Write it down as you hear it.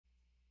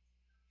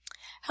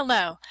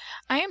Hello,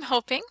 I am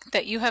hoping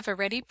that you have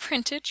already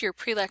printed your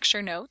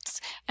pre-lecture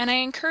notes, and I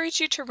encourage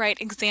you to write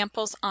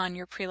examples on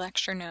your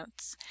pre-lecture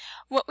notes.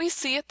 What we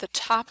see at the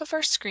top of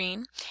our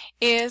screen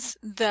is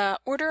the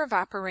order of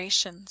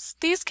operations.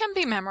 These can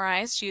be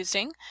memorized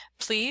using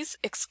 "Please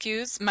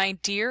excuse my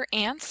dear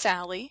Aunt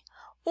Sally,"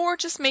 or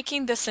just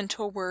making this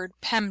into a word,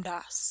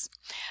 PEMDAS.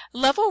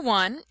 Level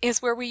 1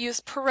 is where we use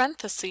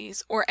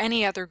parentheses or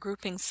any other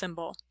grouping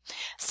symbol.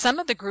 Some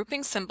of the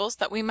grouping symbols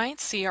that we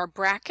might see are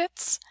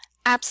brackets,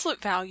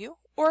 absolute value,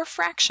 or a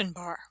fraction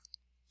bar.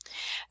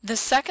 The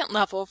second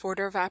level of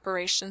order of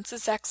operations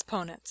is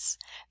exponents.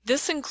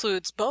 This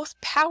includes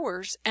both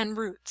powers and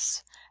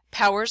roots.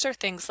 Powers are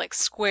things like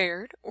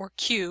squared or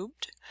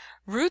cubed.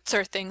 Roots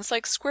are things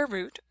like square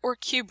root or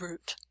cube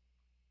root.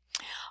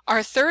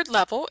 Our third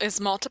level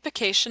is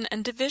multiplication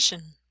and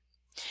division.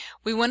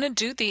 We want to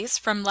do these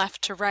from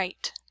left to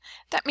right.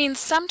 That means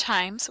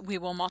sometimes we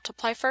will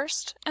multiply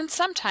first and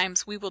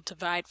sometimes we will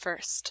divide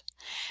first.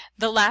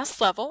 The last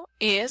level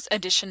is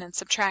addition and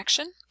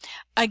subtraction.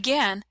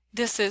 Again,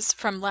 this is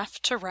from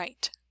left to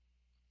right.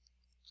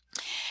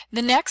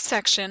 The next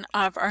section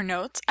of our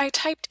notes, I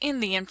typed in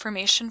the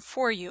information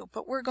for you,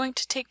 but we're going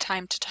to take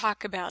time to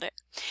talk about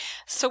it.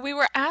 So we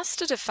were asked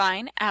to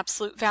define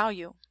absolute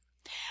value.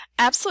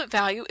 Absolute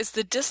value is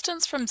the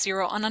distance from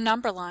zero on a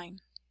number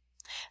line.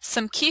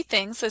 Some key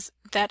things is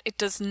that it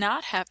does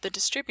not have the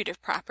distributive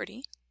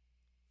property.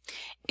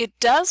 It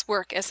does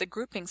work as a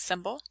grouping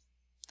symbol,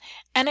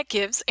 and it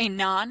gives a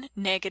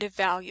non-negative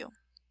value.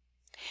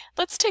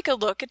 Let's take a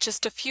look at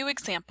just a few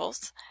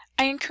examples.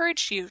 I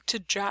encourage you to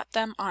jot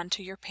them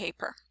onto your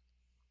paper.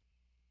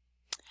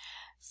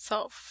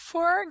 So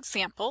for our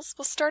examples,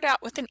 we'll start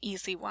out with an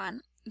easy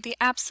one. The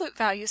absolute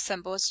value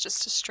symbol is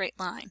just a straight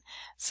line.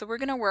 So we're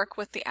going to work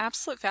with the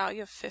absolute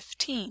value of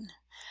 15.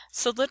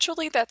 So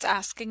literally that's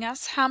asking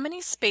us how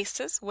many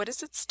spaces, what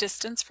is its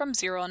distance from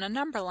zero on a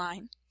number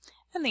line?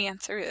 And the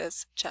answer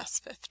is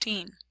just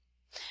 15.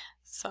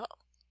 So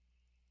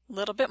a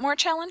little bit more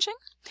challenging.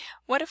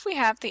 What if we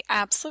have the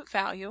absolute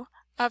value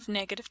of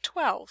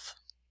 -12?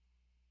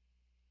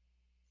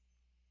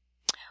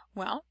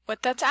 Well,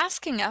 what that's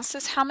asking us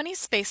is how many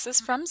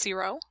spaces from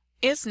zero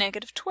is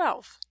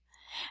 -12?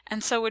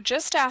 And so we're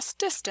just asked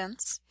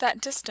distance.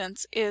 That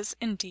distance is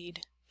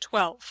indeed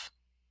 12.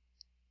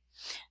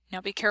 Now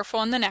be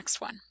careful in the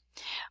next one.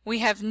 We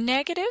have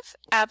negative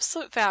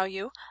absolute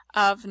value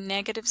of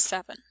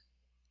 -7.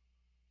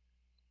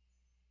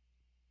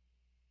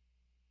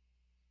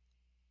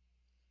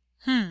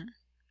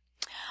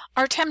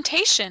 Our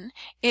temptation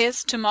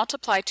is to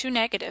multiply two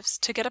negatives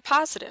to get a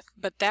positive,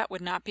 but that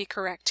would not be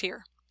correct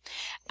here.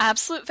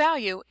 Absolute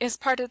value is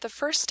part of the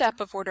first step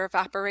of order of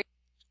operations.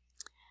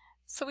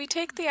 So we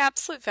take the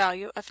absolute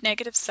value of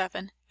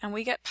 -7 and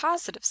we get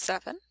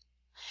 +7.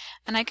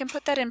 And I can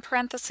put that in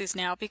parentheses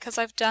now because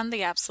I've done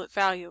the absolute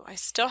value. I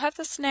still have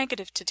this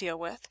negative to deal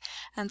with,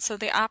 and so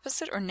the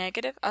opposite or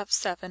negative of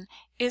 7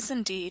 is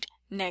indeed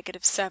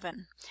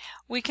 -7.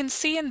 We can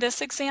see in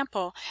this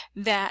example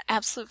that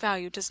absolute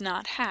value does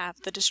not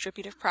have the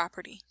distributive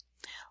property.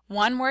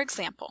 One more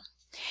example.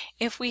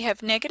 If we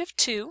have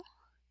 -2,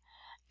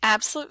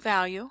 absolute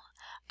value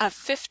of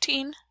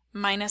 15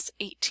 minus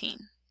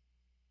 18.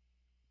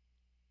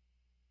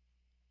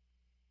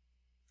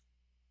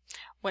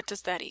 What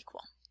does that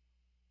equal?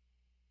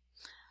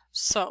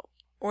 So,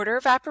 order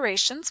of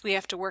operations, we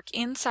have to work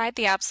inside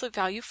the absolute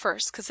value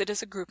first because it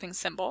is a grouping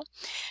symbol.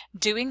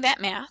 Doing that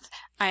math,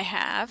 I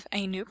have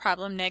a new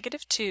problem,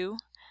 -2,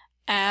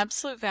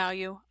 absolute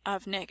value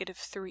of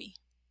 -3.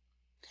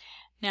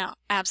 Now,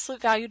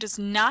 absolute value does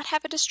not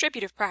have a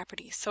distributive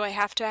property, so I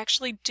have to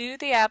actually do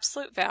the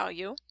absolute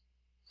value.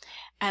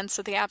 And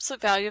so the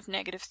absolute value of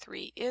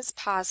 -3 is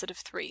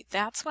 +3.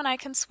 That's when I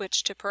can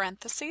switch to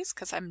parentheses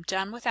because I'm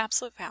done with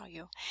absolute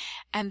value.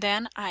 And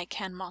then I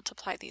can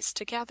multiply these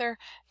together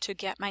to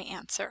get my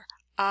answer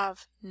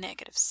of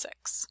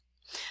 -6.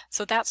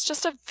 So that's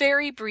just a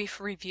very brief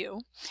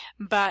review,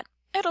 but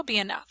it'll be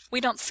enough.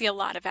 We don't see a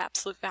lot of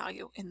absolute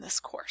value in this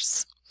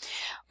course.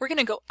 We're going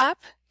to go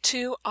up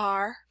to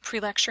our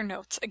pre-lecture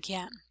notes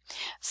again.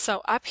 So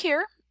up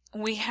here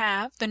we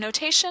have the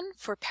notation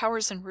for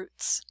powers and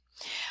roots.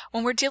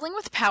 When we're dealing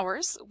with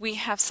powers, we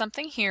have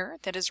something here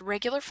that is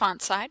regular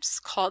font size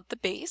called the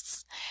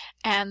base,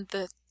 and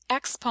the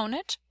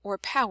exponent or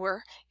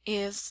power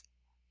is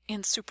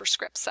in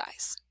superscript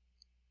size.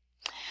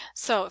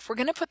 So if we're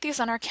going to put these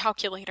on our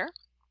calculator,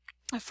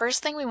 the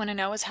first thing we want to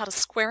know is how to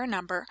square a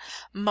number.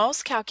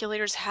 Most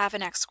calculators have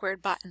an x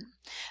squared button.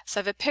 So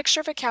I have a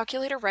picture of a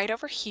calculator right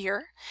over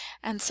here,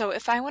 and so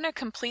if I want to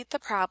complete the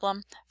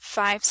problem,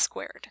 5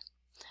 squared.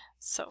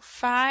 So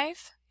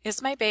 5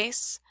 is my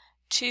base,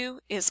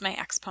 2 is my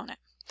exponent.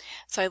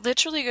 So I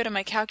literally go to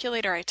my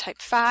calculator, I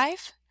type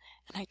 5,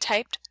 and I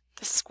typed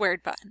the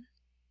squared button.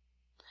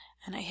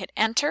 And I hit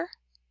enter,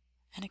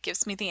 and it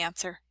gives me the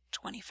answer,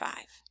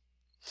 25.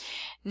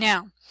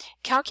 Now,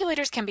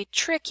 calculators can be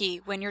tricky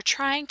when you're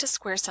trying to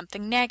square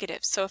something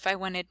negative. So if I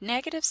wanted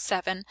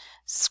 -7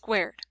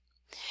 squared,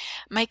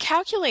 My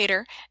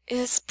calculator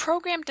is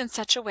programmed in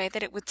such a way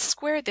that it would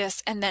square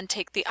this and then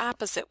take the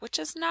opposite, which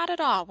is not at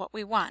all what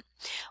we want.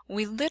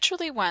 We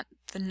literally want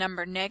the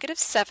number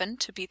 -7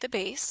 to be the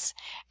base,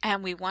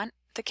 and we want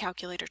the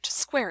calculator to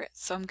square it.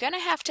 So I'm going to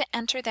have to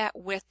enter that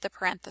with the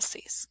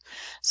parentheses.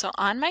 So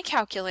on my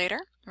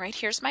calculator, right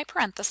here's my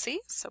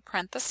parentheses, so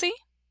parenthesis.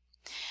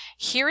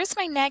 Here is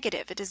my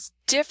negative. It is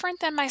different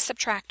than my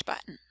subtract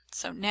button.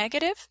 So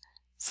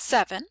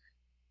 -7,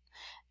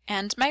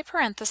 and my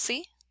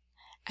parenthesis,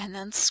 and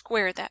then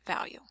square that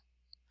value.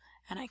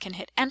 And I can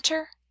hit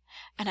enter,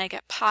 and I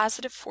get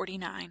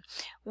 +49,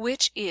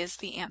 which is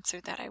the answer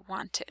that I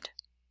wanted.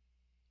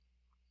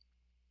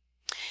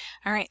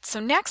 All right, so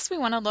next we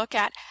want to look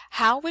at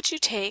how would you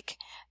take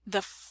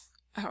the,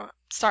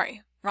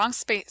 wrong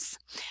space,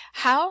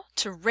 how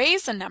to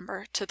raise a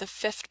number to the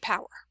 5th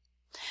power.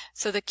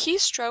 So the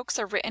keystrokes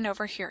are written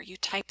over here. You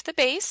type the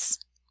base,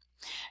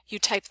 you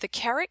type the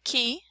caret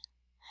key,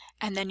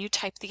 and then you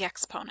type the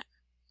exponent.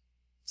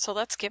 So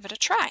let's give it a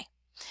try.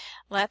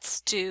 Let's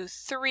do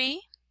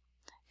 3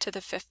 to the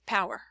 5th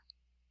power.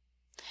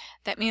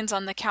 That means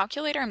on the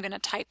calculator I'm going to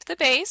type the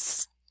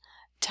base,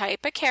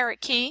 type a caret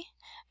key,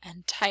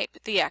 and type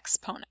the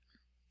exponent.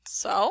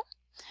 So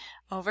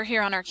over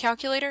here on our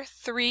calculator,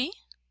 3,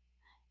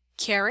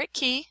 caret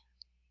key,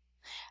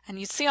 and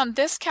you see on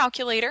this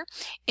calculator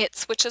it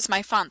switches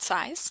my font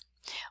size.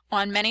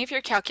 On many of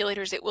your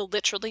calculators it will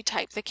literally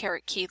type the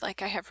caret key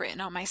like I have written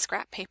on my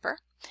scrap paper.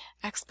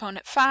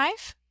 Exponent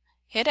 5,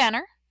 hit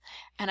enter,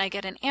 and I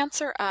get an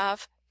answer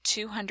of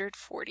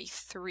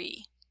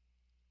 243.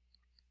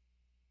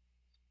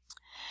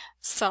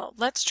 So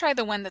let's try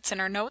the one that's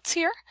in our notes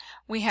here.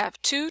 We have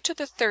 2 to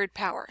the 3rd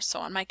power. So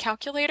on my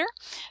calculator,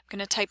 I'm going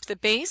to type the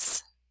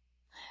base,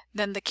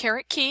 then the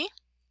caret key,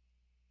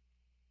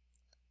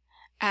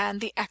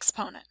 and the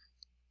exponent,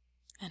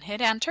 and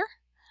hit enter.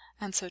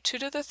 And so 2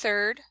 to the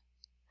 3rd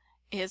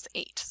is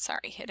 8.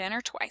 Sorry, hit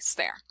enter twice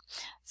there.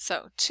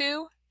 So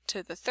 2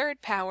 to the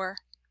 3rd power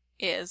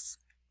is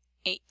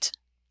 8.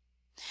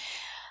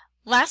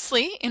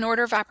 Lastly, in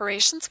order of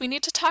operations, we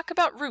need to talk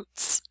about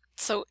roots.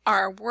 So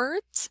our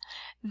words,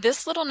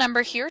 this little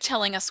number here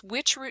telling us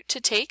which root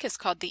to take is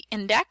called the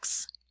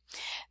index.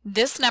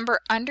 This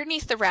number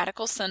underneath the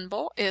radical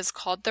symbol is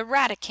called the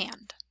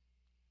radicand.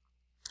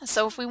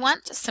 So if we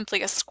want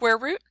simply a square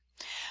root,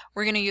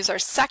 we're going to use our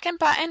second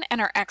button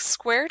and our x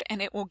squared,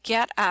 and it will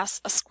get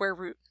us a square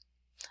root.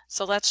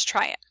 So let's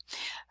try it.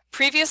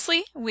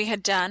 Previously, we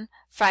had done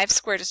 5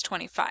 squared is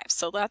 25.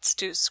 So let's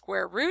do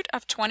square root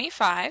of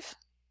 25.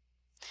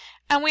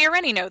 And we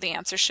already know the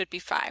answer should be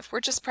 5.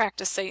 We're just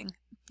practicing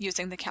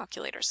using the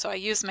calculator. So I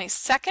use my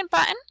second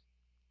button,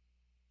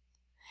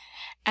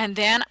 and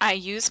then I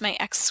use my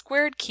x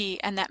squared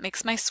key, and that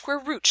makes my square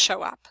root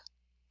show up.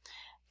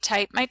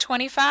 Type my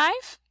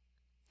 25,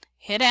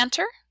 hit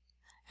enter,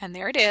 and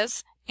there it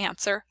is,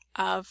 answer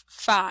of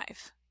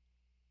 5.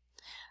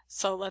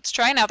 So let's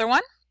try another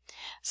one.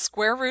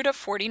 Square root of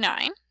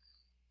 49.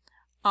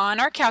 On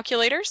our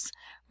calculators,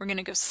 we're going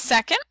to go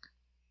second,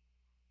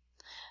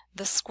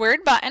 the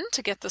squared button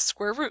to get the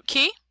square root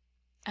key,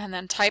 and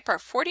then type our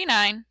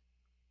 49,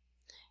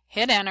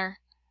 hit enter,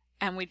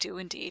 and we do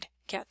indeed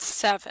get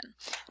 7.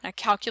 And a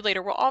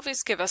calculator will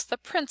always give us the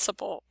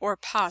principal or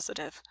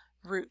positive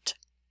root.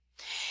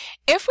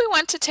 If we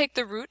want to take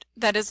the root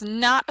that is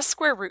not a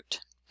square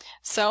root,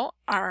 so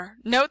our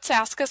notes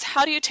ask us,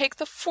 how do you take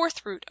the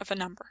 4th root of a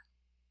number?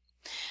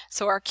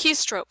 So our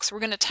keystrokes, we're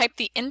going to type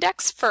the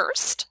index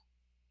first,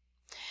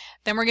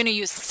 then we're going to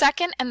use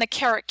second and the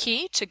caret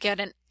key to get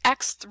an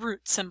xth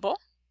root symbol.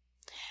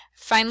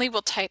 Finally,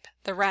 we'll type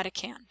the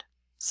radicand.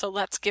 So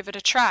let's give it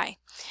a try.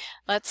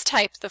 Let's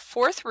type the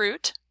 4th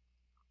root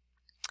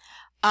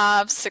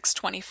of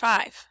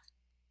 625.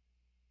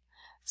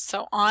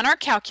 So on our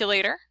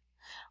calculator,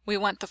 we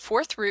want the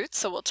 4th root,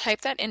 so we'll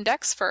type that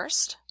index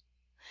first.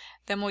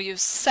 Then we'll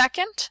use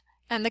second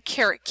and the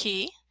caret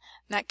key.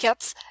 That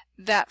gets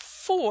that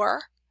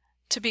 4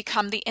 to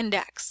become the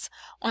index.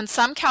 On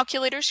some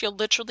calculators, you'll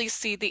literally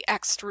see the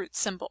xth root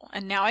symbol.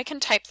 And now I can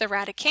type the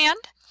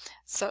radicand.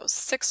 So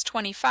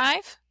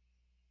 625.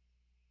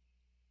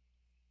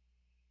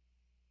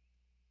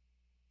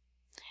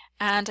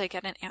 And I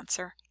get an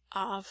answer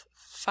of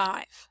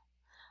 5.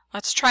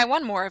 Let's try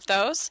one more of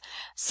those.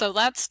 So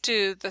let's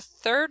do the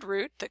 3rd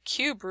root, the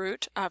cube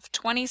root of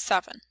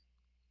 27.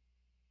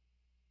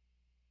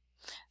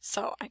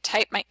 So I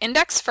type my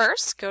index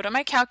first, go to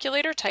my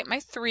calculator, type my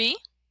 3,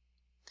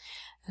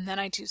 and then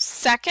I do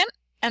second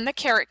and the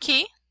caret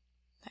key.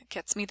 That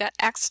gets me that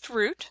xth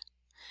root.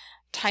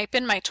 Type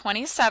in my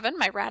 27,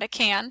 my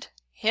radicand,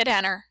 hit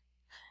enter,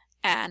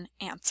 and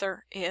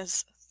answer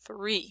is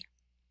 3.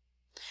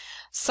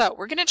 So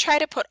we're going to try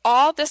to put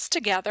all this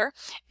together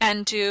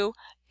and do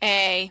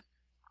a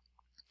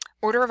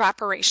order of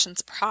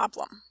operations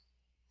problem.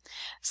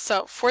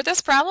 So for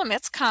this problem,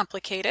 it's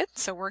complicated.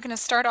 So we're going to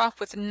start off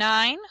with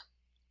 9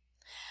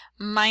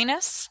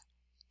 minus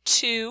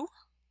 2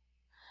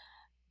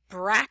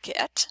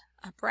 bracket.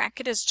 A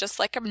bracket is just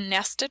like a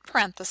nested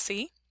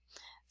parenthesis.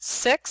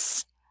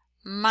 6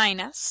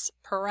 minus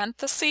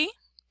parenthesis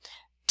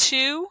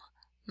 2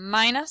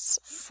 minus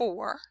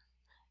 4,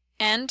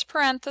 end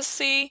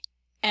parenthesis,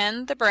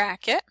 end the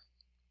bracket,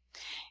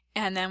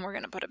 and then we're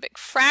going to put a big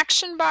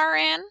fraction bar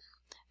in.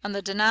 On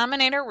the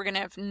denominator, we're going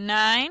to have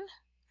 9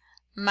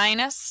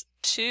 minus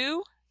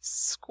 2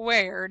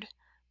 squared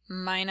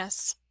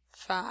minus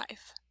 5.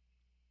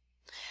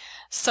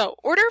 So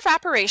order of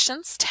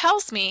operations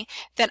tells me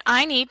that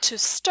I need to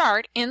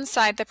start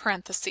inside the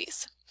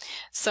parentheses.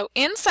 So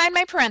inside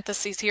my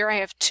parentheses here I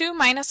have 2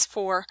 minus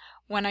 4.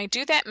 When I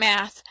do that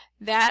math,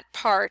 that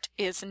part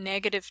is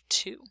negative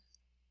 2.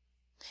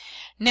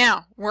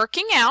 Now,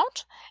 working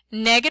out,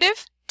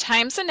 negative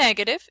times a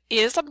negative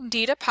is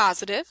indeed a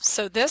positive,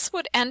 so this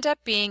would end up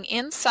being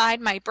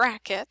inside my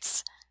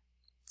brackets.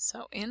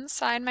 So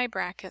inside my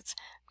brackets,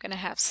 I'm going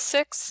to have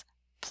 6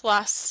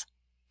 plus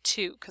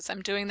 2, because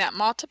I'm doing that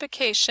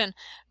multiplication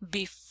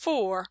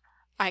before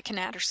I can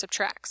add or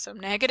subtract. So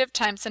negative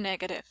times a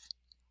negative.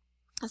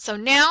 So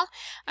now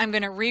I'm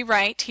going to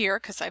rewrite here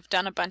because I've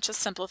done a bunch of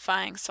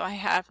simplifying. So I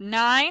have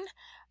 9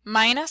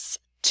 minus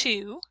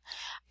 2.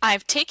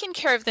 I've taken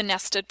care of the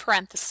nested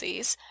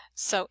parentheses,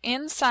 so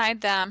inside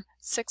them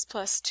 6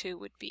 plus 2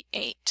 would be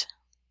 8.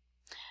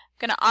 I'm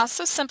going to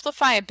also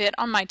simplify a bit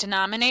on my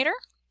denominator.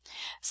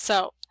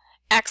 So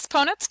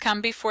exponents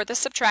come before the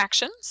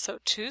subtraction, so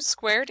 2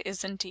 squared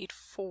is indeed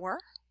 4.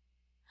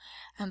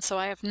 And so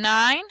I have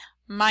 9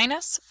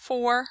 minus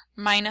 4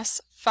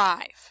 minus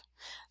 5.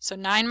 So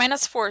 9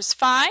 minus 4 is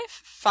 5,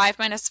 5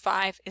 minus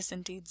 5 is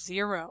indeed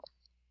 0.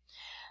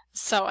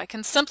 So I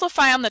can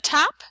simplify on the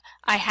top.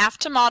 I have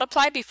to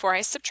multiply before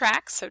I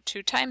subtract, so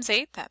 2 times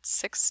 8, that's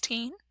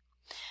 16.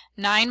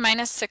 9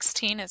 minus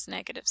 16 is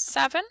negative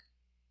 7,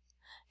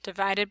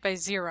 divided by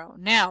 0.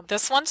 Now,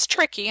 this one's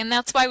tricky, and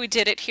that's why we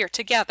did it here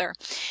together.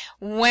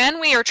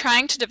 When we are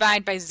trying to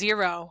divide by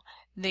 0,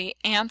 the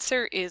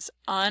answer is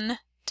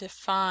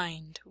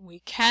undefined. We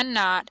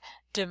cannot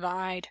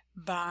divide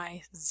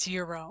by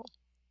 0.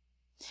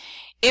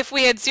 If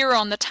we had 0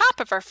 on the top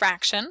of our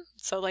fraction,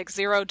 so like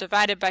 0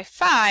 divided by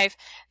 5,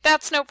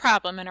 that's no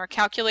problem, and our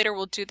calculator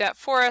will do that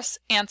for us,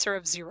 answer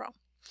of 0.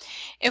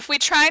 If we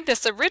tried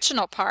this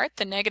original part,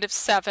 the negative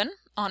 7,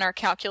 on our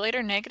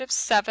calculator, negative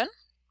 7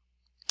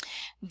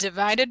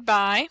 divided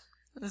by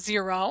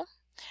 0,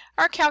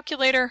 our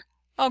calculator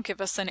will give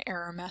us an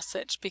error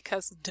message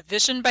because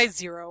division by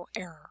 0,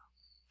 error.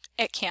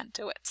 It can't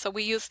do it. So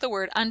we use the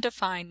word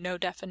undefined, no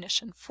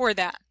definition for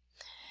that.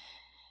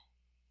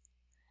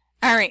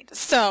 All right,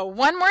 so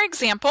one more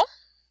example,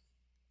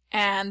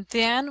 and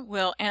then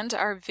we'll end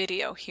our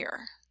video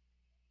here.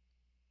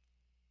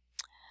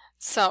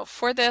 So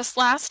for this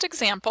last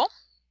example,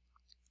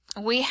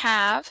 we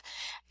have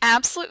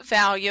absolute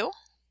value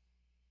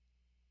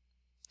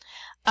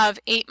of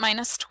 8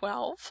 minus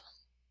 12.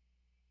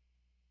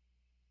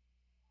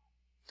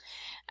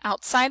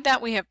 Outside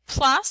that we have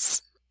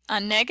plus a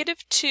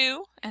negative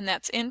 2, and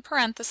that's in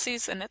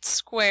parentheses, and it's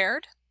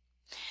squared.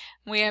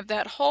 We have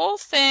that whole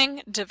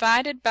thing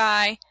divided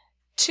by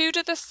 2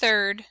 to the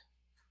third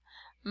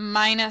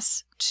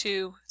minus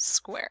 2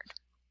 squared.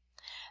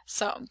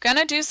 So I'm going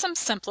to do some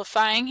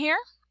simplifying here.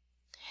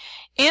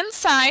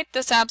 Inside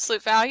this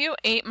absolute value,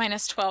 8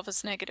 minus 12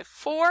 is negative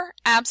 4.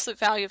 Absolute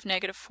value of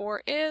negative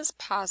 4 is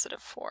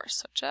positive 4.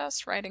 So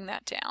just writing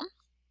that down.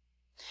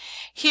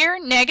 Here,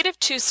 negative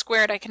 2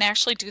 squared, I can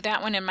actually do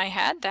that one in my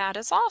head. That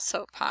is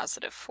also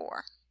positive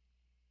 4.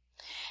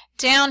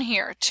 Down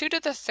here, 2 to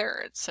the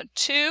third. So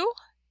 2,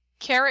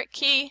 caret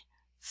key,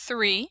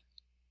 3.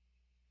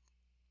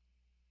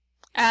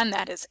 And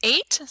that is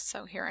 8.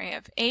 So here I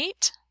have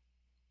 8.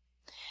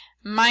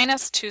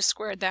 Minus 2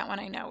 squared, that one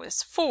I know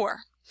is 4.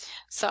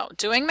 So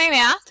doing my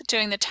math,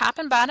 doing the top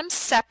and bottom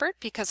separate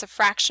because a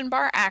fraction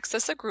bar acts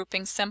as a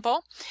grouping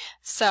symbol.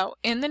 So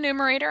in the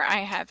numerator I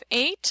have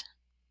 8.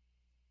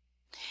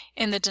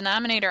 In the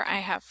denominator I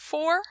have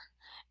 4.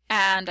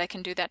 And I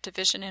can do that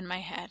division in my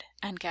head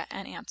and get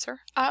an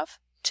answer of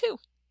 2.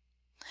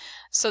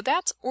 So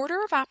that's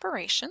order of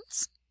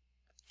operations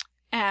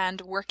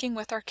and working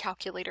with our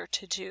calculator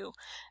to do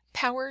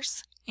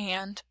powers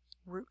and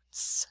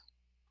roots.